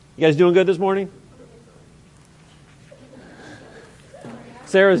You guys doing good this morning?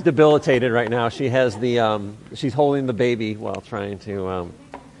 Sarah's debilitated right now. She has she's holding the baby while trying to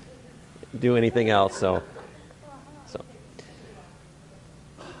do anything else. So,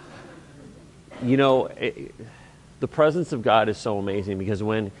 the presence of God is so amazing because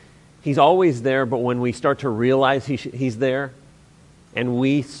when He's always there, but when we start to realize He's there, and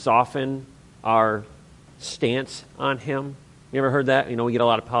we soften our stance on Him. You ever heard that? We get a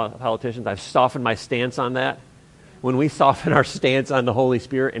lot of politicians. I've softened my stance on that. When we soften our stance on the Holy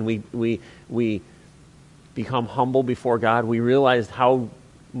Spirit and we become humble before God, we realize how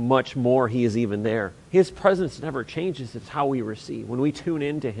much more He is even there. His presence never changes. It's how we receive. When we tune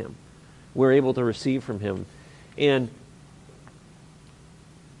into Him, we're able to receive from Him. And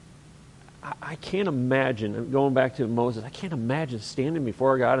I can't imagine, going back to Moses, I can't imagine standing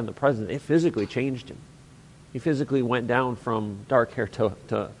before God in the presence. It physically changed him. He physically went down from dark hair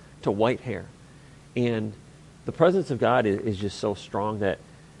to white hair. And the presence of God is just so strong that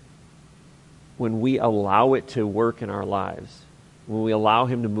when we allow it to work in our lives, when we allow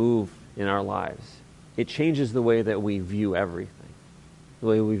Him to move in our lives, it changes the way that we view everything. The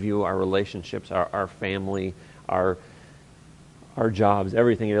way we view our relationships, our family, our jobs,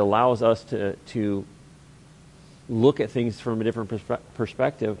 everything. It allows us to look at things from a different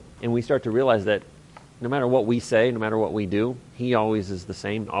perspective, and we start to realize that no matter what we say, no matter what we do, He always is the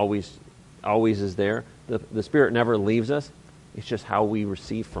same, always is there. The Spirit never leaves us. It's just how we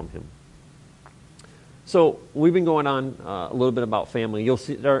receive from Him. So we've been going on a little bit about family. You'll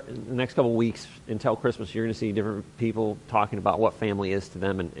see in the next couple of weeks until Christmas, you're going to see different people talking about what family is to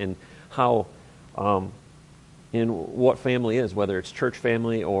them and how and what family is, whether it's church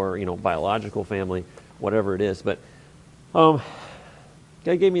family or biological family, whatever it is. But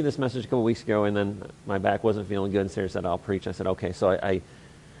God gave me this message a couple weeks ago, and then my back wasn't feeling good, and Sarah said, I'll preach. I said, okay. So I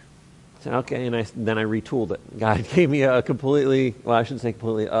said, okay, and then I retooled it. God gave me a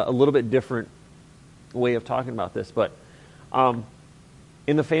little bit different way of talking about this. But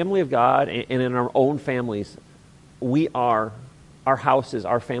in the family of God and in our own families, our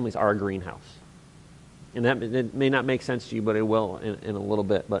families are a greenhouse. And that it may not make sense to you, but it will in a little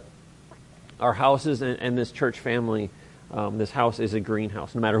bit. But our houses and this church family, this house is a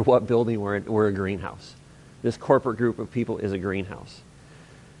greenhouse. No matter what building we're in, we're a greenhouse. This corporate group of people is a greenhouse.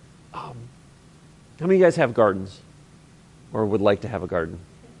 How many of you guys have gardens or would like to have a garden?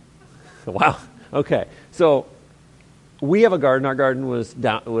 Wow. Okay. So we have a garden. Our garden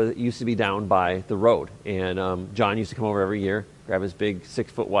used to be down by the road. And John used to come over every year, grab his big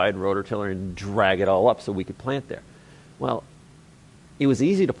 6-foot wide rototiller and drag it all up so we could plant there. Well, it was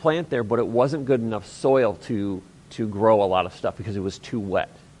easy to plant there, but it wasn't good enough soil to grow a lot of stuff because it was too wet.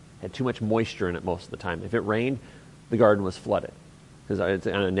 It had too much moisture in it most of the time. If it rained, the garden was flooded because it's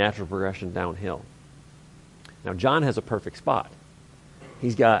on a natural progression downhill. Now, John has a perfect spot.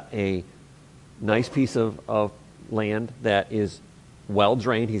 He's got a nice piece of land that is well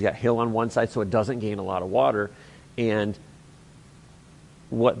drained. He's got hill on one side so it doesn't gain a lot of water. And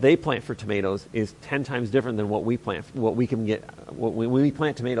what they plant for tomatoes is 10 times different than what we plant. When we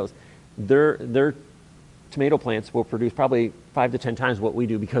plant tomatoes, their tomato plants will produce probably 5 to 10 times what we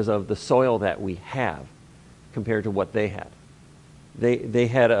do because of the soil that we have compared to what they had. They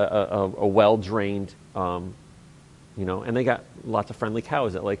had a well drained, and they got lots of friendly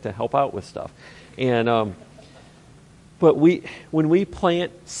cows that like to help out with stuff. And but when we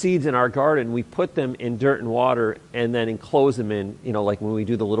plant seeds in our garden, we put them in dirt and water and then enclose them in, like when we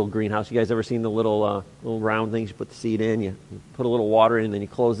do the little greenhouse. You guys ever seen the little round things? You put the seed in, you put a little water in, and then you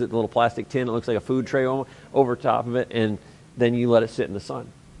close it, the little plastic tin. It looks like a food tray over top of it, and then you let it sit in the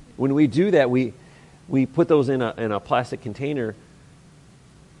sun. When we do that, we put those in a plastic container,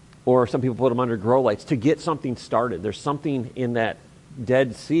 or some people put them under grow lights to get something started. There's something in that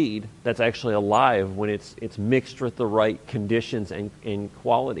dead seed that's actually alive when it's mixed with the right conditions and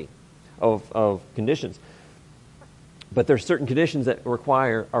quality of conditions. But there's certain conditions that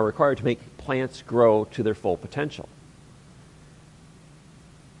are required to make plants grow to their full potential.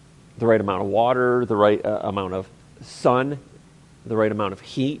 The right amount of water, the right amount of sun, the right amount of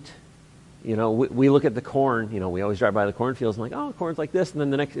heat. We look at the corn, we always drive by the cornfields and the corn's like this,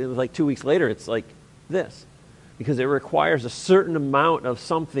 and then it was like 2 weeks later, it's like this. Because it requires a certain amount of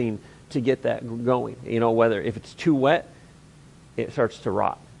something to get that going. If it's too wet, it starts to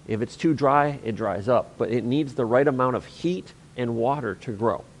rot. If it's too dry, it dries up. But it needs the right amount of heat and water to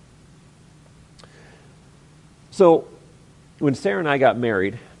grow. So when Sarah and I got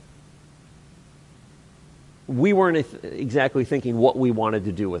married, we weren't exactly thinking what we wanted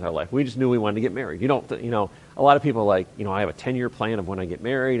to do with our life. We just knew we wanted to get married. a lot of people I have a 10-year plan of when I get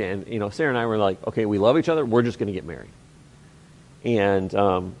married, and, Sarah and I were like, okay, we love each other, we're just going to get married. And,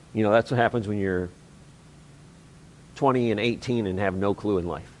 that's what happens when you're 20 and 18 and have no clue in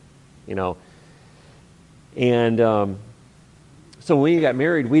life, And so when we got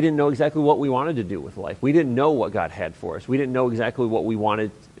married, we didn't know exactly what we wanted to do with life. We didn't know what God had for us. We didn't know exactly what we wanted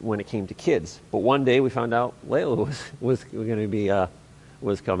when it came to kids. But one day we found out Layla was going to be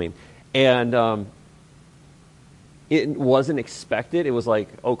was coming, and it wasn't expected. It was like,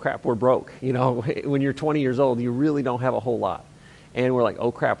 oh crap, we're broke. When you're 20 years old, you really don't have a whole lot, and we're like,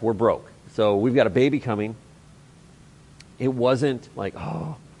 oh crap, we're broke. So we've got a baby coming. It wasn't like,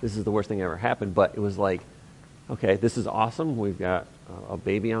 oh, this is the worst thing that ever happened, but it was like, okay, this is awesome. We've got a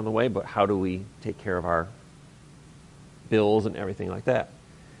baby on the way, but how do we take care of our bills and everything like that?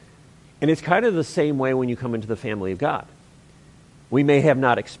 And it's kind of the same way when you come into the family of God. We may have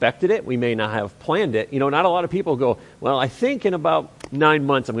not expected it. We may not have planned it. Not a lot of people go, well, I think in about 9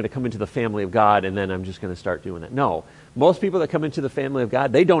 months I'm going to come into the family of God, and then I'm just going to start doing that. No. Most people that come into the family of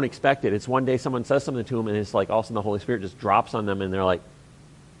God, they don't expect it. It's one day someone says something to them, and it's like all of a sudden the Holy Spirit just drops on them, and they're like,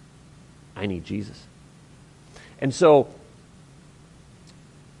 I need Jesus. And so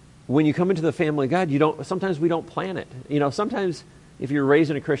when you come into the family of God, sometimes we don't plan it. Sometimes if you're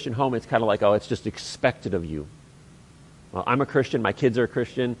raised in a Christian home, it's kind of like, oh, it's just expected of you. Well, I'm a Christian, my kids are a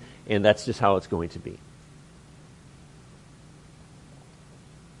Christian, and that's just how it's going to be.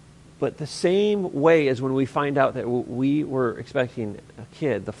 But the same way as when we find out that we were expecting a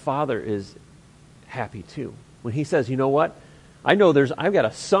kid, the father is happy too. When he says, you know what? I've got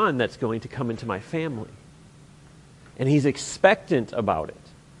a son that's going to come into my family. And he's expectant about it.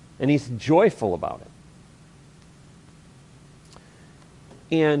 And he's joyful about it.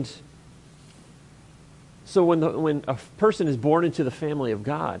 And so when a person is born into the family of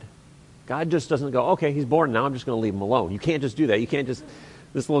God, God just doesn't go, okay, he's born, now I'm just going to leave him alone. You can't just do that. You can't just,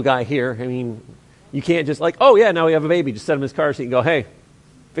 this little guy here, you can't just oh yeah, now we have a baby, just set him in his car seat and go, hey,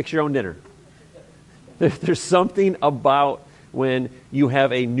 fix your own dinner. There's something about when you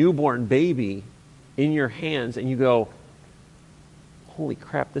have a newborn baby in your hands and you go, holy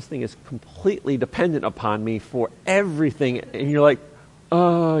crap, this thing is completely dependent upon me for everything. And you're like,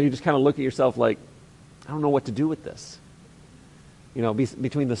 oh, you just kind of look at yourself like, I don't know what to do with this.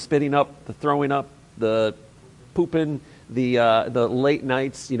 Between the spitting up, the throwing up, the pooping, the late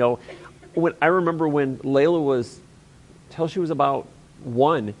nights, I remember when Layla was, till she was about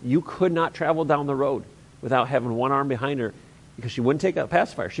 1, you could not travel down the road without having one arm behind her because she wouldn't take a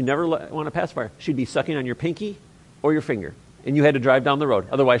pacifier. She never want a pacifier. She'd be sucking on your pinky or your finger, and you had to drive down the road.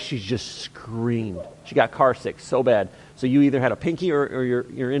 Otherwise, she just screamed. She got car sick so bad. So you either had a pinky or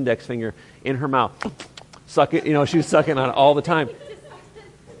your index finger in her mouth. Suck it. She was sucking on it all the time.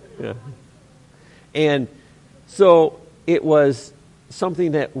 Yeah. And so it was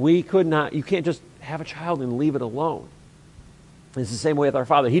something that we could not, you can't just have a child and leave it alone. It's the same way with our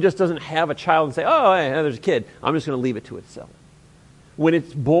Father. He just doesn't have a child and say, oh, hey, there's a kid. I'm just going to leave it to itself. When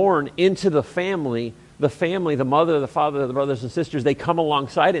it's born into the family, the mother, the father, the brothers and sisters, they come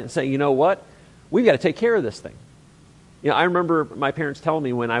alongside it and say, you know what? We've got to take care of this thing. I remember my parents telling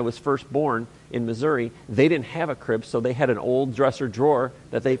me when I was first born in Missouri, they didn't have a crib, so they had an old dresser drawer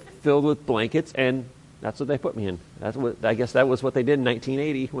that they filled with blankets, and that's what they put me in. I guess that was what they did in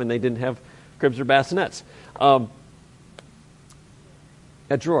 1980 when they didn't have cribs or bassinets. A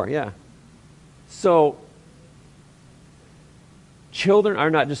drawer, yeah. So children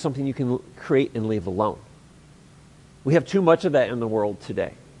are not just something you can create and leave alone. We have too much of that in the world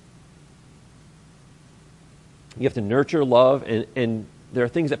today. You have to nurture, love, and there are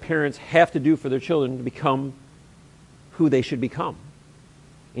things that parents have to do for their children to become who they should become.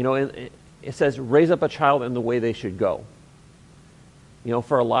 And it says, raise up a child in the way they should go.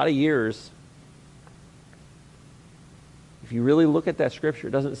 For a lot of years, if you really look at that scripture,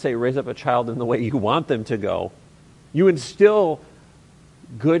 it doesn't say raise up a child in the way you want them to go. You instill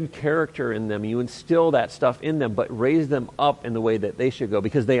good character in them. You instill that stuff in them, but raise them up in the way that they should go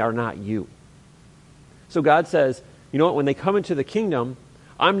because they are not you. So God says, you know what, when they come into the kingdom,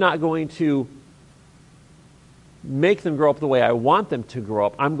 I'm not going to make them grow up the way I want them to grow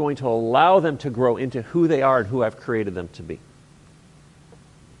up. I'm going to allow them to grow into who they are and who I've created them to be.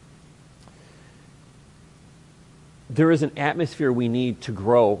 There is an atmosphere we need to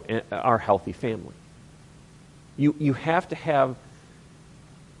grow our healthy family. You have to have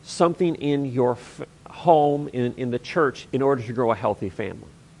something in your home, in the church, in order to grow a healthy family.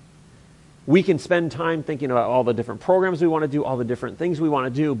 We can spend time thinking about all the different programs we want to do, all the different things we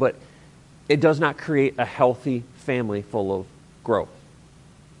want to do, but it does not create a healthy family full of growth.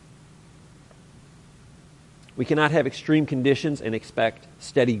 We cannot have extreme conditions and expect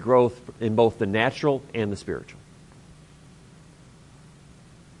steady growth in both the natural and the spiritual.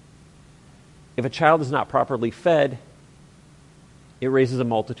 If a child is not properly fed, it raises a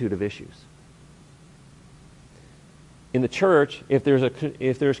multitude of issues. In the church, if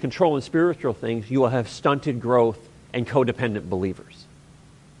there's control in spiritual things, you will have stunted growth and codependent believers.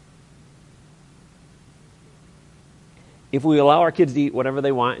 If we allow our kids to eat whatever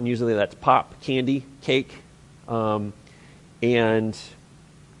they want, and usually that's pop, candy, cake, and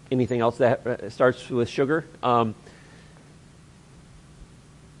anything else that starts with sugar,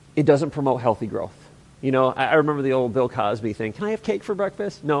 it doesn't promote healthy growth. You know, I remember the old Bill Cosby thing. Can I have cake for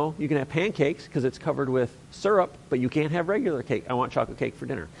breakfast? No, you can have pancakes because it's covered with syrup, but you can't have regular cake. I want chocolate cake for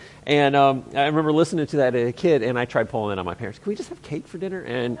dinner. And I remember listening to that as a kid, and I tried pulling it on my parents. Can we just have cake for dinner?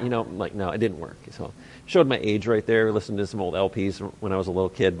 And, you know, like, no, it didn't work. So showed my age right there, listening to some old LPs when I was a little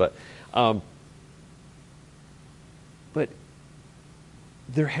kid. But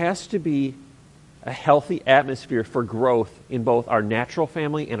there has to be a healthy atmosphere for growth in both our natural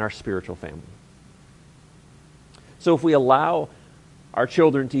family and our spiritual family. So if we allow our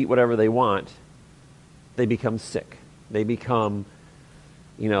children to eat whatever they want, they become sick. They become,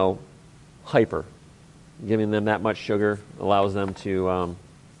 hyper. Giving them that much sugar allows them to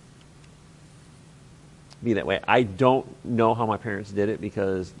be that way. I don't know how my parents did it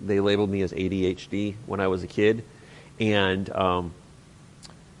because they labeled me as ADHD when I was a kid. And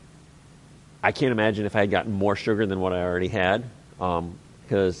I can't imagine if I had gotten more sugar than what I already had.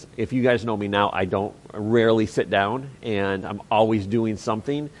 Because if you guys know me now, I rarely sit down, and I'm always doing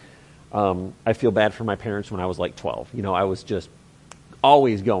something. I feel bad for my parents when I was like 12. I was just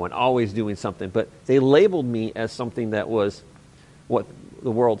always going, always doing something. But they labeled me as something that was what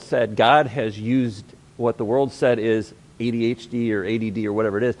the world said. God has used what the world said is ADHD or ADD or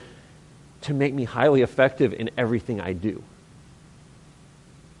whatever it is to make me highly effective in everything I do.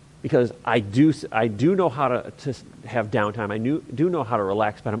 Because I do know how to have downtime. I do know how to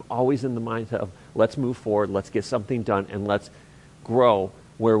relax, but I'm always in the mindset of let's move forward, let's get something done, and let's grow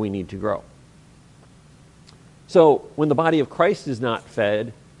where we need to grow. So when the body of Christ is not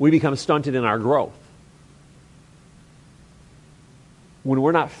fed, we become stunted in our growth. When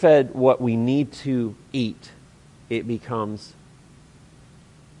we're not fed what we need to eat, it becomes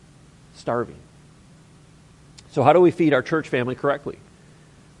starving. So how do we feed our church family correctly?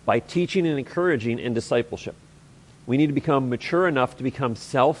 By teaching and encouraging in discipleship. We need to become mature enough to become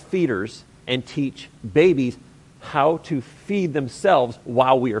self-feeders and teach babies how to feed themselves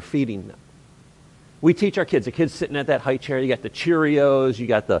while we are feeding them. We teach our kids. The kids sitting at that high chair, you got the Cheerios, you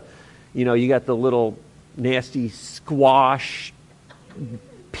got the little nasty squash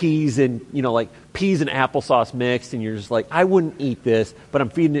peas and, peas and applesauce mixed, and you're just like, I wouldn't eat this, but I'm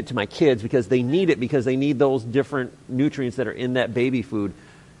feeding it to my kids because they need it, because they need those different nutrients that are in that baby food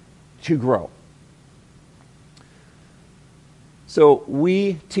to grow. So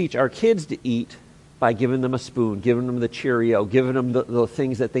we teach our kids to eat by giving them a spoon, giving them the Cheerio, giving them the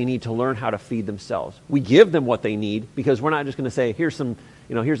things that they need to learn how to feed themselves. We give them what they need because we're not just going to say, here's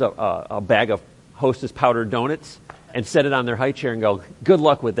a bag of Hostess powdered donuts and set it on their high chair and go, good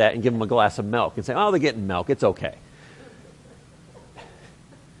luck with that, and give them a glass of milk and say, oh, they're getting milk, it's okay.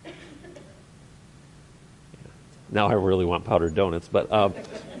 Now I really want powdered donuts, but...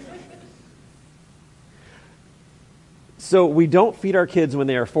 So we don't feed our kids when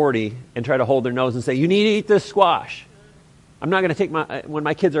they are 40 and try to hold their nose and say, you need to eat this squash. I'm not going to when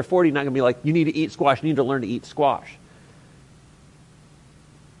my kids are 40, I'm not going to be like, you need to eat squash, you need to learn to eat squash.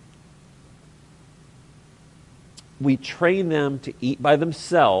 We train them to eat by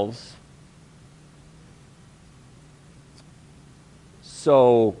themselves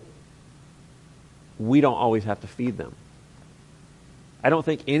so we don't always have to feed them. I don't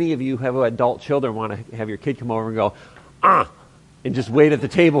think any of you who have adult children want to have your kid come over and go, and just wait at the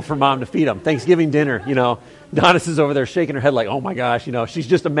table for mom to feed them. Thanksgiving dinner, Donis is over there shaking her head like, oh my gosh, she's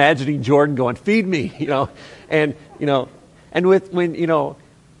just imagining Jordan going, feed me, and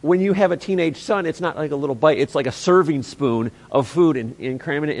when you have a teenage son, it's not like a little bite, it's like a serving spoon of food and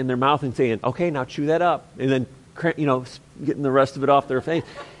cramming it in their mouth and saying, okay, now chew that up, and then, getting the rest of it off their face.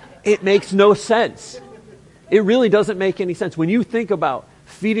 It makes no sense. It really doesn't make any sense. When you think about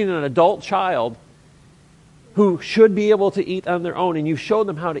feeding an adult child who should be able to eat on their own, and you show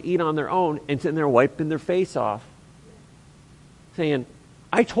them how to eat on their own, and sitting there wiping their face off, saying,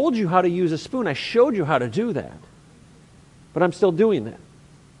 I told you how to use a spoon. I showed you how to do that. But I'm still doing that.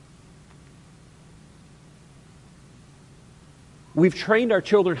 We've trained our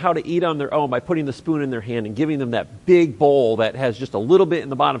children how to eat on their own by putting the spoon in their hand and giving them that big bowl that has just a little bit in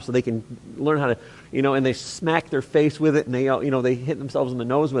the bottom so they can learn how to, and they smack their face with it and they hit themselves in the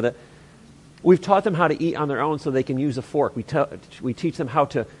nose with it. We've taught them how to eat on their own so they can use a fork. We teach them how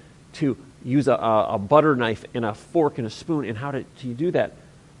to use a butter knife and a fork and a spoon and how to do that.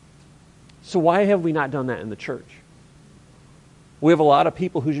 So why have we not done that in the church? We have a lot of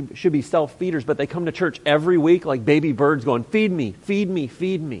people who should be self-feeders, but they come to church every week like baby birds going, feed me, feed me,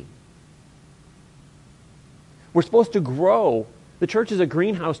 feed me. We're supposed to grow. The church is a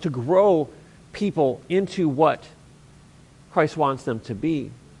greenhouse to grow people into what Christ wants them to be.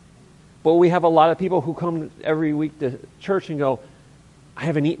 But we have a lot of people who come every week to church and go, I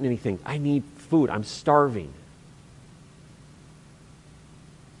haven't eaten anything. I need food. I'm starving.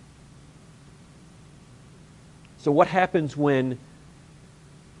 So what happens when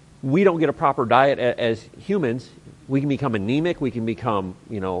we don't get a proper diet as humans? We can become anemic. We can become,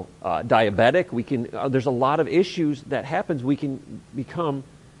 diabetic. There's a lot of issues that happens. We can become,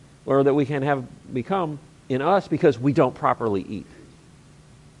 or that we can have become in us because we don't properly eat.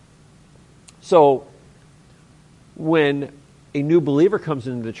 So when a new believer comes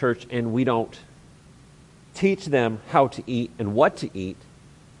into the church and we don't teach them how to eat and what to eat,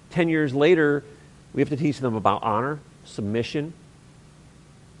 10 years later, we have to teach them about honor, submission,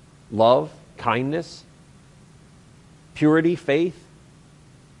 love, kindness, purity, faith.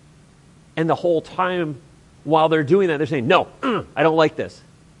 And the whole time while they're doing that, they're saying, no, I don't like this.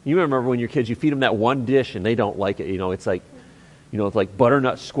 You remember when you're kids, you feed them that one dish and they don't like it. It's like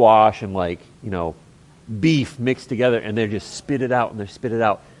butternut squash and beef mixed together, and they just spit it out and they spit it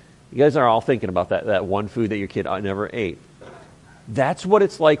out. You guys are all thinking about that one food that your kid never ate. That's what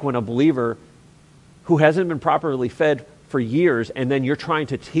it's like when a believer who hasn't been properly fed for years, and then you're trying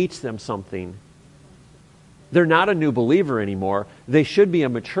to teach them something. They're not a new believer anymore. They should be a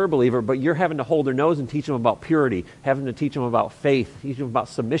mature believer, but you're having to hold their nose and teach them about purity, having to teach them about faith, teach them about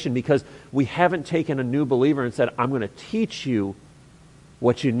submission, because we haven't taken a new believer and said, I'm going to teach you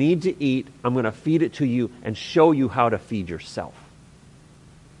what you need to eat. I'm going to feed it to you and show you how to feed yourself.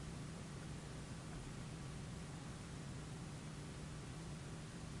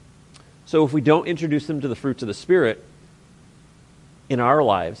 So if we don't introduce them to the fruits of the Spirit in our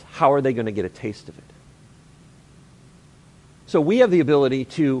lives, how are they going to get a taste of it? So we have the ability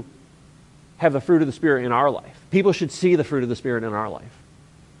to have the fruit of the Spirit in our life. People should see the fruit of the Spirit in our life.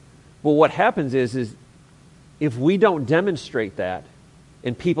 But what happens is if we don't demonstrate that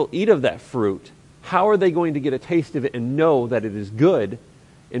and people eat of that fruit, how are they going to get a taste of it and know that it is good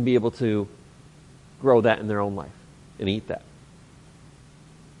and be able to grow that in their own life and eat that?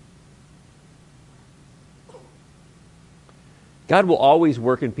 God will always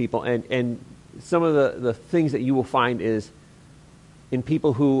work in people, and some of the things that you will find is in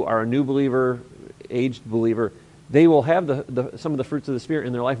people who are a new believer, aged believer, they will have some of the fruits of the Spirit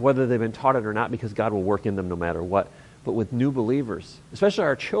in their life, whether they've been taught it or not, because God will work in them no matter what. But with new believers, especially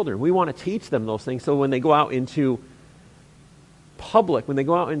our children, we want to teach them those things so when they go out into public, when they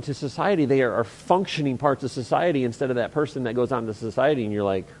go out into society, they are functioning parts of society instead of that person that goes out into society and you're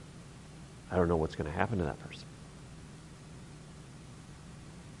like, I don't know what's going to happen to that person.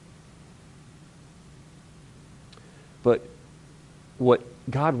 But what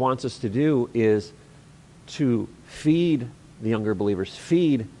God wants us to do is to feed the younger believers,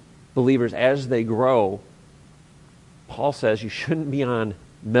 feed believers as they grow. Paul says you shouldn't be on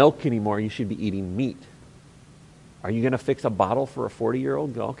milk anymore, you should be eating meat. Are you going to fix a bottle for a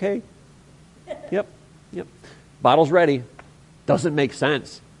 40-year-old? Go, okay. Yep. Bottle's ready. Doesn't make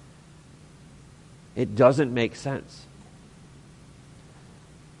sense. It doesn't make sense.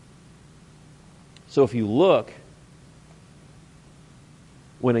 So if you look,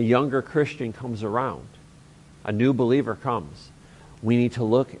 when a younger Christian comes around, a new believer comes, we need to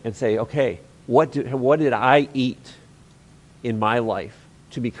look and say, okay, what did I eat in my life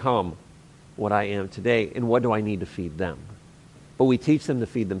to become what I am today, and what do I need to feed them? But we teach them to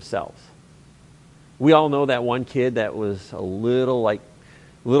feed themselves. We all know that one kid that was a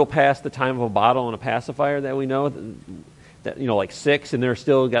little past the time of a bottle and a pacifier that we know, that like 6, and they're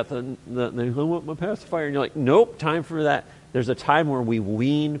still got I want my pacifier, and you're like, nope, time for that. There's a time where we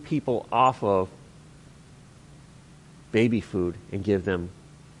wean people off of baby food and give them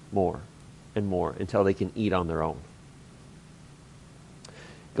more and more until they can eat on their own.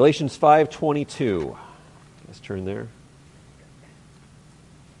 Galatians 5:22. Let's turn there.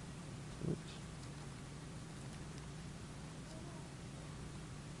 Oops.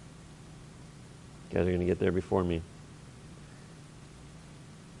 You guys are going to get there before me.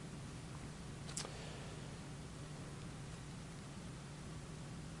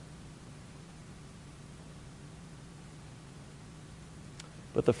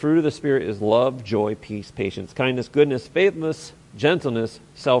 But the fruit of the Spirit is love, joy, peace, patience, kindness, goodness, faithfulness, gentleness,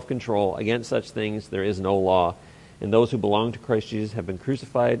 self-control. Against such things there is no law. And those who belong to Christ Jesus have been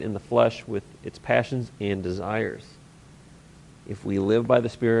crucified in the flesh with its passions and desires. If we live by the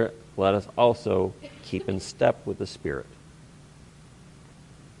Spirit, let us also keep in step with the Spirit.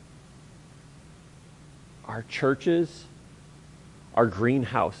 Our churches are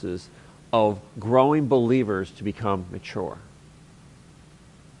greenhouses of growing believers to become mature.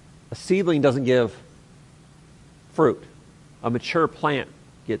 A seedling doesn't give fruit. A mature plant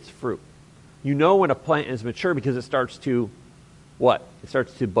gets fruit. You know when a plant is mature because it starts to what? It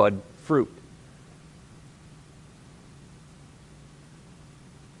starts to bud fruit.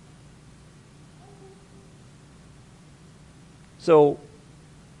 So,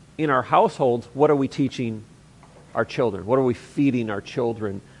 in our households, what are we teaching our children? What are we feeding our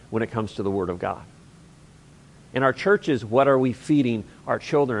children when it comes to the Word of God? In our churches, what are we feeding our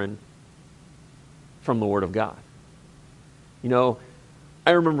children from the Word of God? You know,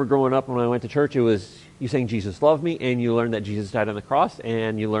 I remember growing up when I went to church, it was you sang Jesus Loved Me, and you learned that Jesus died on the cross,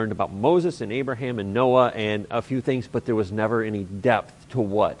 and you learned about Moses and Abraham and Noah and a few things, but there was never any depth to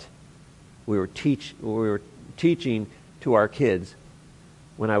what we were teaching to our kids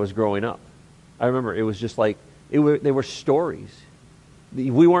when I was growing up. I remember it was just like, they were stories.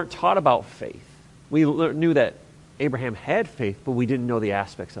 We weren't taught about faith. We knew that Abraham had faith, but we didn't know the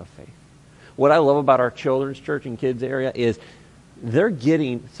aspects of faith. What I love about our children's church and kids area is they're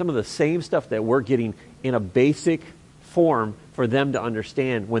getting some of the same stuff that we're getting in a basic form for them to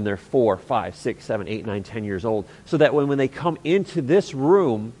understand when they're 4, 5, 6, 7, 8, 9, 10 years old. So that when they come into this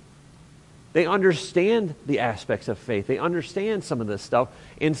room, they understand the aspects of faith. They understand some of this stuff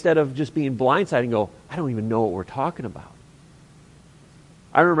instead of just being blindsided and go, I don't even know what we're talking about.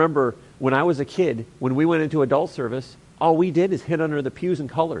 I remember when I was a kid, when we went into adult service, all we did is hid under the pews and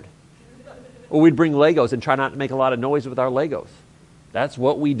colored. Or we'd bring Legos and try not to make a lot of noise with our Legos. That's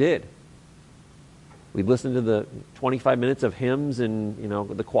what we did. We'd listen to the 25 minutes of hymns and,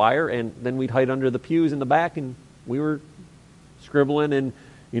 the choir, and then we'd hide under the pews in the back, and we were scribbling and,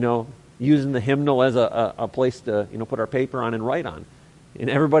 using the hymnal as a place to, put our paper on and write on. And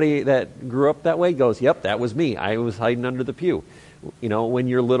everybody that grew up that way goes, yep, that was me. I was hiding under the pew, when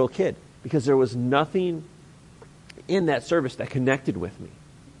you're a little kid. Because there was nothing in that service that connected with me.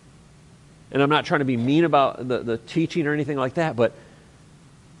 And I'm not trying to be mean about the teaching or anything like that, but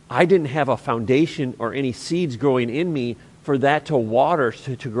I didn't have a foundation or any seeds growing in me for that to water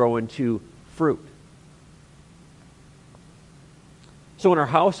to grow into fruit. So in our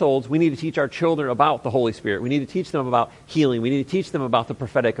households, we need to teach our children about the Holy Spirit. We need to teach them about healing. We need to teach them about the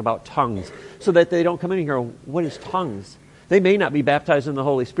prophetic, about tongues, so that they don't come in and go, what is tongues? They may not be baptized in the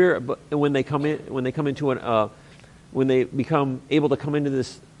Holy Spirit, but when they become able to come into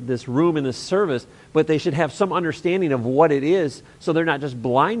this room in this service, but they should have some understanding of what it is, so they're not just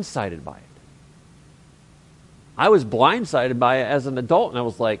blindsided by it. I was blindsided by it as an adult, and I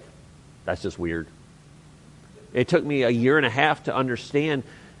was like, that's just weird. It took me 1.5 years to understand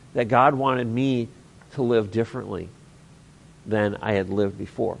that God wanted me to live differently than I had lived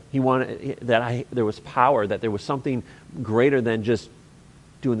before. He wanted there was power, that there was something greater than just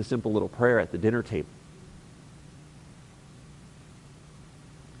doing the simple little prayer at the dinner table.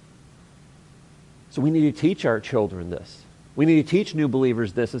 So we need to teach our children this. We need to teach new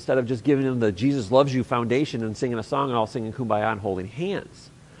believers this instead of just giving them the Jesus loves you foundation and singing a song and all singing Kumbaya and holding hands.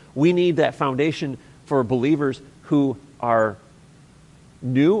 We need that foundation for believers who are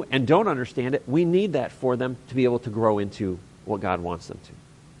new and don't understand it. We need that for them to be able to grow into what God wants them to.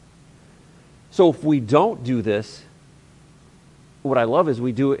 So if we don't do this, what I love is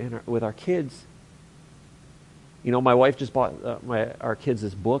we do it with our kids. My wife just bought our kids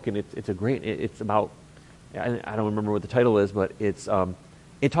this book, and it's about, I don't remember what the title is, but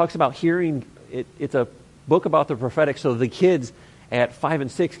it talks about hearing. It's a book about the prophetic, so the kids at 5 and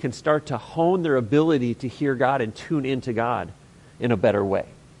 6 can start to hone their ability to hear God and tune into God in a better way.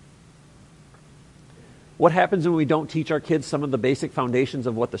 What happens when we don't teach our kids some of the basic foundations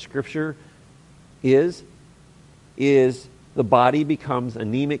of what the Scripture is the body becomes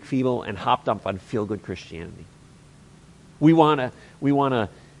anemic, feeble, and hopped up on feel-good Christianity. We want to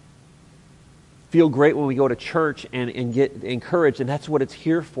feel great when we go to church and get encouraged, and that's what it's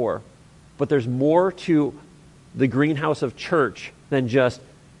here for. But there's more to the greenhouse of church than just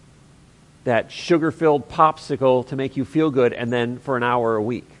that sugar-filled popsicle to make you feel good and then for an hour a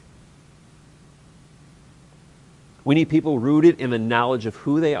week. We need people rooted in the knowledge of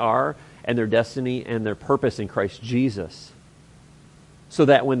who they are and their destiny and their purpose in Christ Jesus, so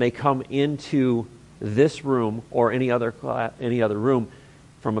that when they come into this room or any other room,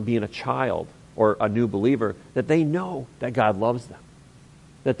 from being a child or a new believer, that they know that God loves them,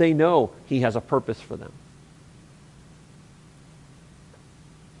 that they know He has a purpose for them.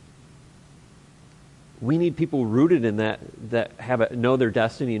 We need people rooted in that know their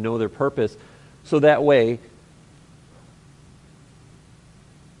destiny, know their purpose, so that way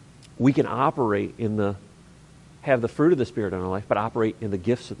we can operate have the fruit of the Spirit in our life, but operate in the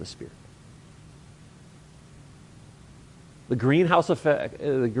gifts of the Spirit. The greenhouse effect,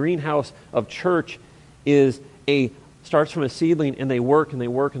 the greenhouse of church starts from a seedling, and they work and they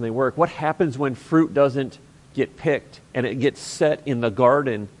work and they work. What happens when fruit doesn't get picked and it gets set in the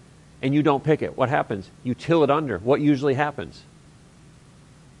garden and you don't pick it? What happens? You till it under. What usually happens?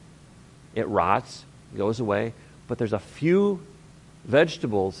 It rots, goes away, but there's a few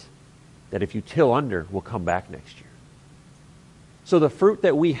vegetables that if you till under will come back next year. So the fruit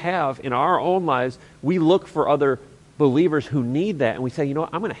that we have in our own lives, we look for other believers who need that, and we say, you know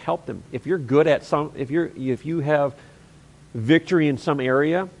what, I'm going to help them. If you're good at if you have victory in some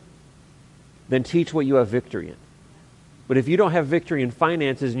area, then teach what you have victory in. But if you don't have victory in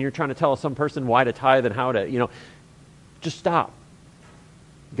finances and you're trying to tell some person why to tithe and how to, just stop.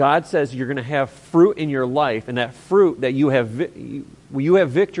 God says you're going to have fruit in your life, and that fruit that you have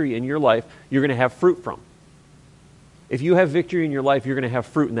victory in your life, you're going to have fruit from. If you have victory in your life, you're going to have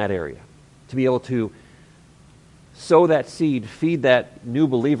fruit in that area to be able to sow that seed, feed that new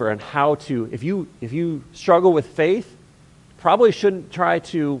believer, and how to, if you struggle with faith, probably shouldn't try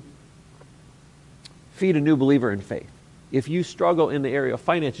to feed a new believer in faith. If you struggle in the area of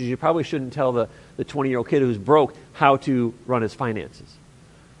finances, you probably shouldn't tell the 20-year-old kid who's broke how to run his finances.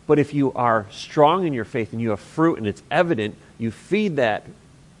 But if you are strong in your faith and you have fruit and it's evident, you feed that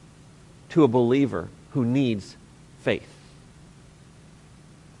to a believer who needs faith.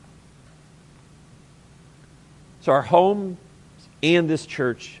 So our home and this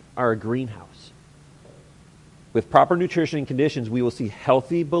church are a greenhouse. With proper nutrition and conditions, we will see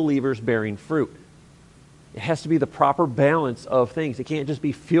healthy believers bearing fruit. It has to be the proper balance of things. It can't just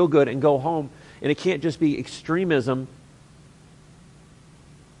be feel good and go home, and it can't just be extremism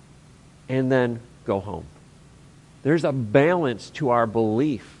and then go home. There's a balance to our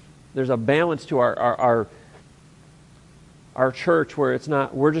belief. There's a balance to our church where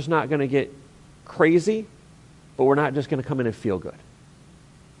we're just not going to get crazy, but we're not just going to come in and feel good.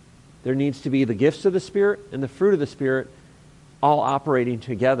 There needs to be the gifts of the Spirit and the fruit of the Spirit all operating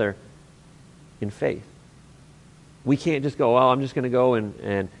together in faith. We can't just go, I'm just going to go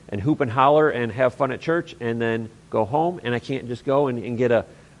and hoop and holler and have fun at church and then go home, and I can't just go and get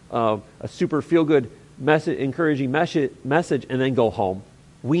a super feel-good message, encouraging message and then go home.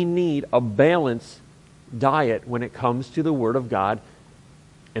 We need a balanced diet when it comes to the Word of God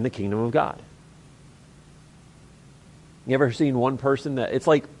and the kingdom of God. You ever seen one person that it's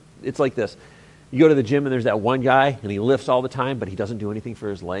like this? You go to the gym and there's that one guy and he lifts all the time, but he doesn't do anything for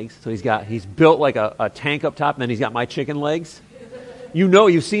his legs. So he's built like a tank up top, and then he's got my chicken legs.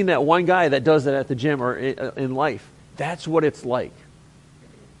 You've seen that one guy that does that at the gym or in life. That's what it's like.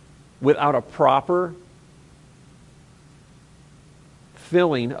 Without a proper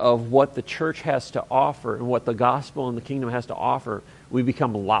filling of what the church has to offer and what the gospel and the kingdom has to offer, we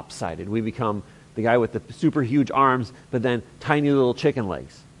become lopsided. We become the guy with the super huge arms, but then tiny little chicken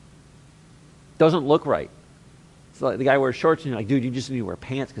legs. Doesn't look right. It's like the guy wears shorts and you're like, dude, you just need to wear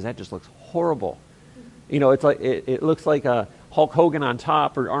pants because that just looks horrible. It's like it looks like a Hulk Hogan on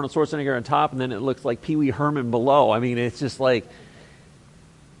top or Arnold Schwarzenegger on top, and then it looks like Pee Wee Herman below. I mean, it's just like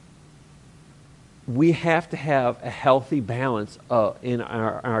we have to have a healthy balance in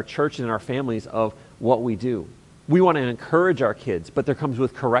our church and in our families of what we do. We want to encourage our kids, but there comes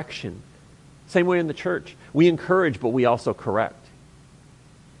with correction. Same way in the church. We encourage, but we also correct.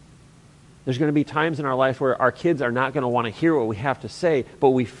 There's going to be times in our life where our kids are not going to want to hear what we have to say,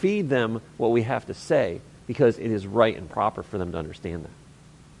 but we feed them what we have to say because it is right and proper for them to understand that.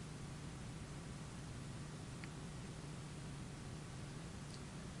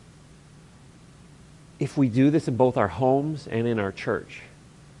 If we do this in both our homes and in our church,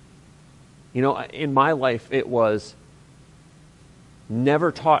 in my life, it was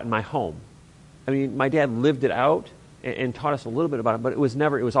never taught in my home. I mean, my dad lived it out and taught us a little bit about it, but it was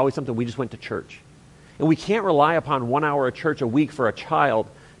always something we just went to church. And we can't rely upon 1 hour of church a week for a child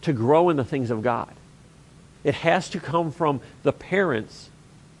to grow in the things of God. It has to come from the parents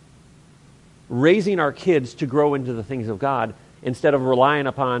raising our kids to grow into the things of God instead of relying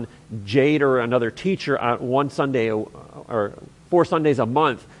upon Jade or another teacher on one Sunday or 4 Sundays a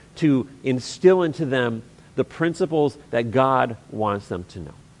month to instill into them the principles that God wants them to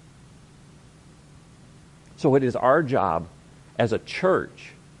know. So it is our job as a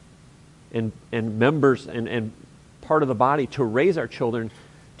church and members and part of the body to raise our children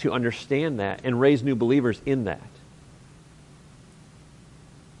to understand that and raise new believers in that.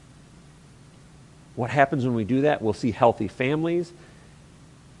 What happens when we do that? We'll see healthy families.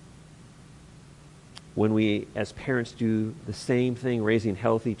 When we, as parents, do the same thing, raising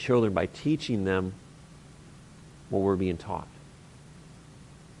healthy children by teaching them what we're being taught.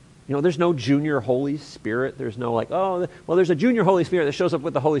 You know, there's no junior Holy Spirit. There's no like, oh, well, there's a junior Holy Spirit that shows up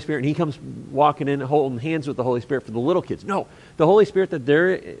with the Holy Spirit and he comes walking in holding hands with the Holy Spirit for the little kids. No, the Holy Spirit that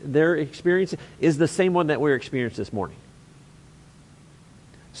they're experiencing is the same one that we're experiencing this morning.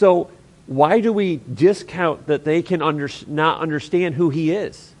 So why do we discount that they can not understand who he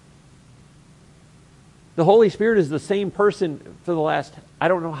is? The Holy Spirit is the same person for the last, I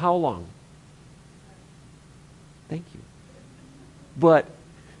don't know how long. Thank you. But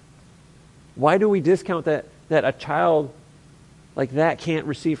why do we discount that a child like that can't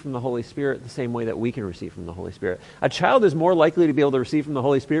receive from the Holy Spirit the same way that we can receive from the Holy Spirit? A child is more likely to be able to receive from the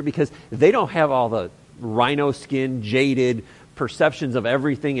Holy Spirit because they don't have all the rhino skin, jaded perceptions of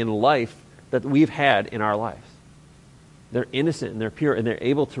everything in life that we've had in our lives. They're innocent and they're pure and they're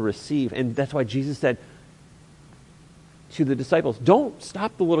able to receive. And that's why Jesus said to the disciples, don't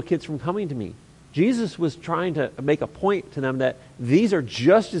stop the little kids from coming to me. Jesus was trying to make a point to them that these are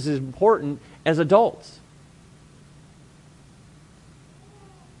just as important as adults.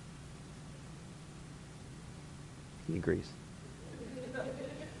 He agrees.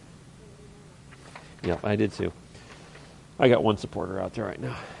 Yeah, I did too. I got one supporter out there right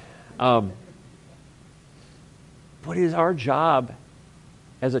now. But it is our job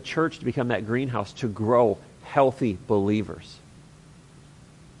as a church to become that greenhouse to grow healthy believers.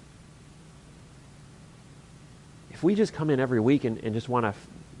 If we just come in every week and just want to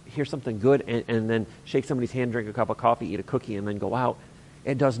hear something good and then shake somebody's hand, drink a cup of coffee, eat a cookie, and then go out,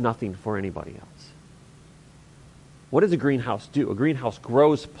 it does nothing for anybody else. What does a greenhouse do? A greenhouse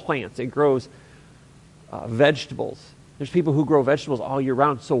grows plants. It grows vegetables. There's people who grow vegetables all year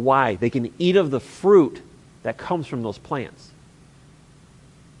round. So why? They can eat of the fruit that comes from those plants.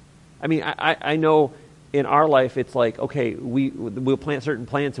 I mean, I know in our life it's like, okay, we'll plant certain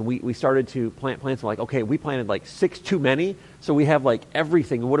plants, and we started to plant plants, and like, okay, we planted like 6 too many, so we have like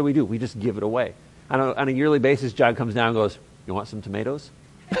everything, and what do? We just give it away. On a yearly basis, John comes down and goes, you want some tomatoes?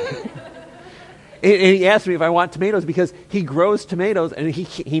 And he asked me if I want tomatoes because he grows tomatoes, and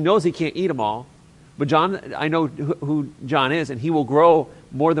he knows he can't eat them all. But John, I know who John is, and he will grow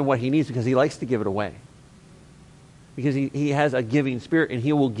more than what he needs because he likes to give it away. Because he has a giving spirit, and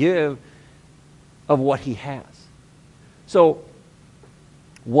he will give of what he has. So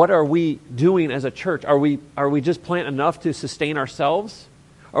what are we doing as a church? Are we just planting enough to sustain ourselves?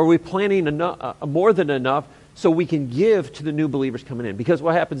 Are we planting enough, more than enough so we can give to the new believers coming in? Because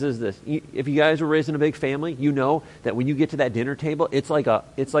what happens is this. If you guys were raised in a big family, you know that when you get to that dinner table, it's like a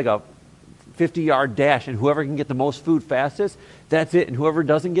 50-yard dash, and whoever can get the most food fastest, that's it. And whoever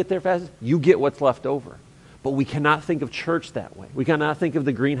doesn't get there fastest, you get what's left over. But we cannot think of church that way. We cannot think of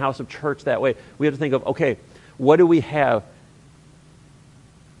the greenhouse of church that way. We have to think of, okay, what do we have?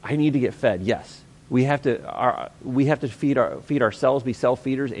 I need to get fed. Yes. We have to feed ourselves, be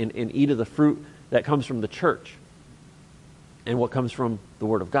self-feeders, and eat of the fruit that comes from the church and what comes from the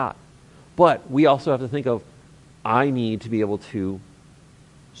Word of God. But we also have to think of, I need to be able to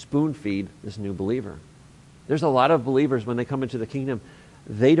spoon feed this new believer. There's a lot of believers when they come into the kingdom,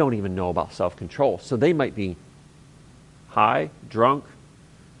 they don't even know about self-control. So they might be high, drunk,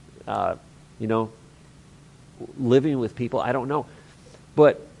 living with people. I don't know.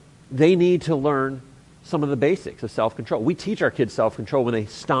 But they need to learn some of the basics of self-control. We teach our kids self-control when they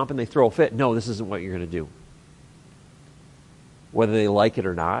stomp and they throw a fit. No, this isn't what you're going to do. Whether they like it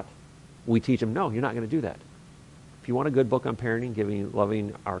or not, we teach them, no, you're not going to do that. If you want a good book on parenting,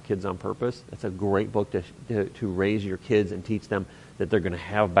 loving our kids on purpose, that's a great book to raise your kids and teach them that they're going to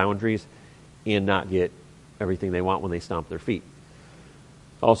have boundaries and not get everything they want when they stomp their feet.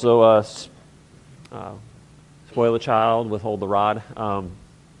 Also, spoil a child, withhold the rod.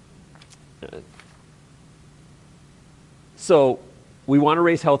 So we want to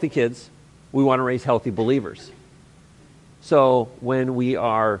raise healthy kids. We want to raise healthy believers. So when we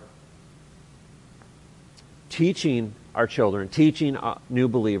are teaching our children, teaching new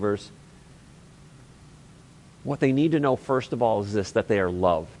believers, what they need to know first of all is this, that they are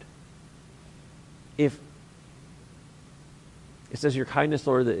loved. If it says your kindness,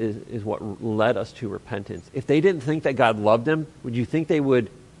 Lord, is what led us to repentance. If they didn't think that God loved them, would you think they would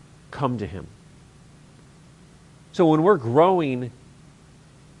come to him? So when we're growing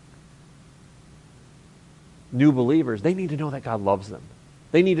new believers, they need to know that God loves them.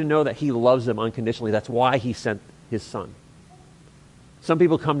 They need to know that he loves them unconditionally. That's why he sent his son. Some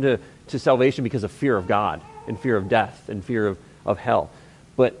people come to salvation because of fear of God and fear of death and fear of hell.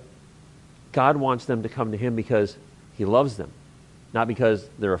 But God wants them to come to him because he loves them, not because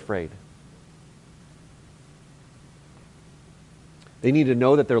they're afraid. They need to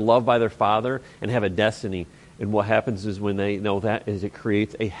know that they're loved by their Father and have a destiny. And what happens is when they know that is it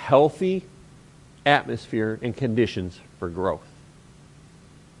creates a healthy atmosphere and conditions for growth.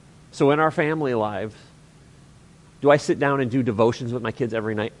 So in our family lives, do I sit down and do devotions with my kids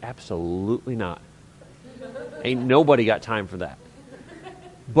every night? Absolutely not. Ain't nobody got time for that.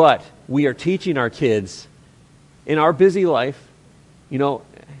 But we are teaching our kids in our busy life,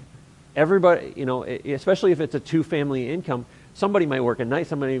 everybody, especially if it's a two-family income, somebody may work at night,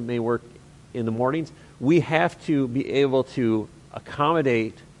 somebody may work in the mornings. We have to be able to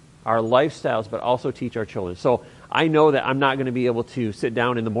accommodate our lifestyles, but also teach our children. So I know that I'm not going to be able to sit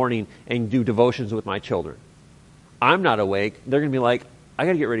down in the morning and do devotions with my children. I'm not awake. They're going to be like, I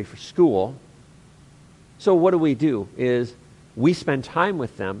got to get ready for school. So what do? Is we spend time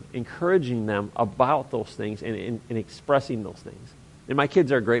with them, encouraging them about those things and expressing those things. And my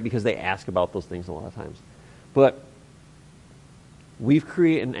kids are great because they ask about those things a lot of times. But we've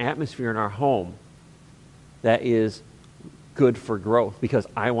created an atmosphere in our home that is good for growth because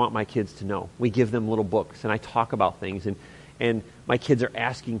I want my kids to know. We give them little books and I talk about things and my kids are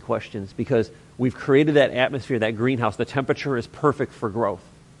asking questions because we've created that atmosphere, that greenhouse. The temperature is perfect for growth.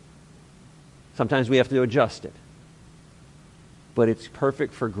 Sometimes we have to adjust it. But it's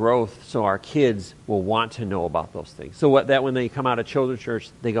perfect for growth so our kids will want to know about those things. So when they come out of children's church,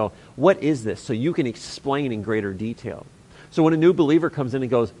 they go, what is this? So you can explain in greater detail. So when a new believer comes in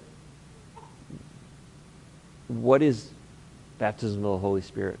and goes, what is baptism of the Holy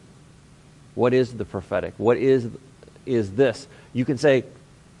Spirit? What is the prophetic? What is this? You can say,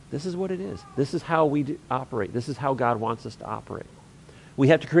 this is what it is. This is how we operate. This is how God wants us to operate. We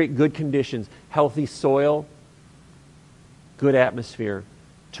have to create good conditions, healthy soil, good atmosphere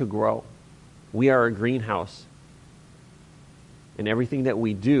to grow. We are a greenhouse, and everything that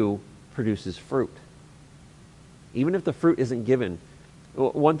we do produces fruit. Even if the fruit isn't given.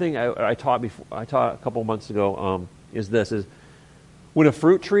 One thing I taught a couple months ago is when a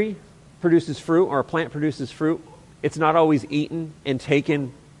fruit tree produces fruit or a plant produces fruit, it's not always eaten and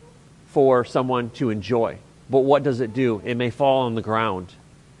taken for someone to enjoy. But what does it do? It may fall on the ground,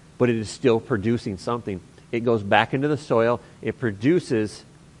 but it is still producing something. It goes back into the soil. It produces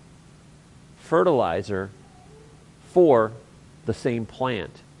fertilizer for the same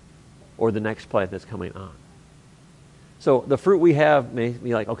plant or the next plant that's coming on. So the fruit we have may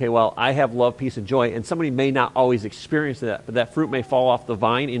be like, okay, well, I have love, peace, and joy, and somebody may not always experience that, but that fruit may fall off the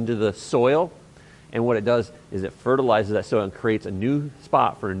vine into the soil, and what it does is it fertilizes that soil and creates a new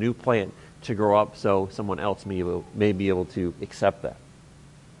spot for a new plant to grow up so someone else may be able to accept that.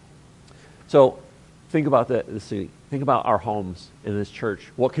 So think about that. Think about our homes in this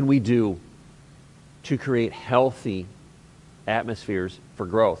church. What can we do to create healthy atmospheres for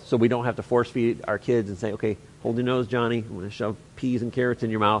growth so we don't have to force feed our kids and say, okay, hold your nose, Johnny. I'm going to shove peas and carrots in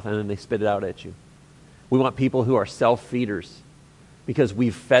your mouth, and then they spit it out at you. We want people who are self-feeders because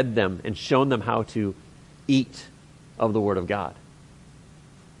we've fed them and shown them how to eat of the Word of God.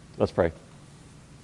 Let's pray.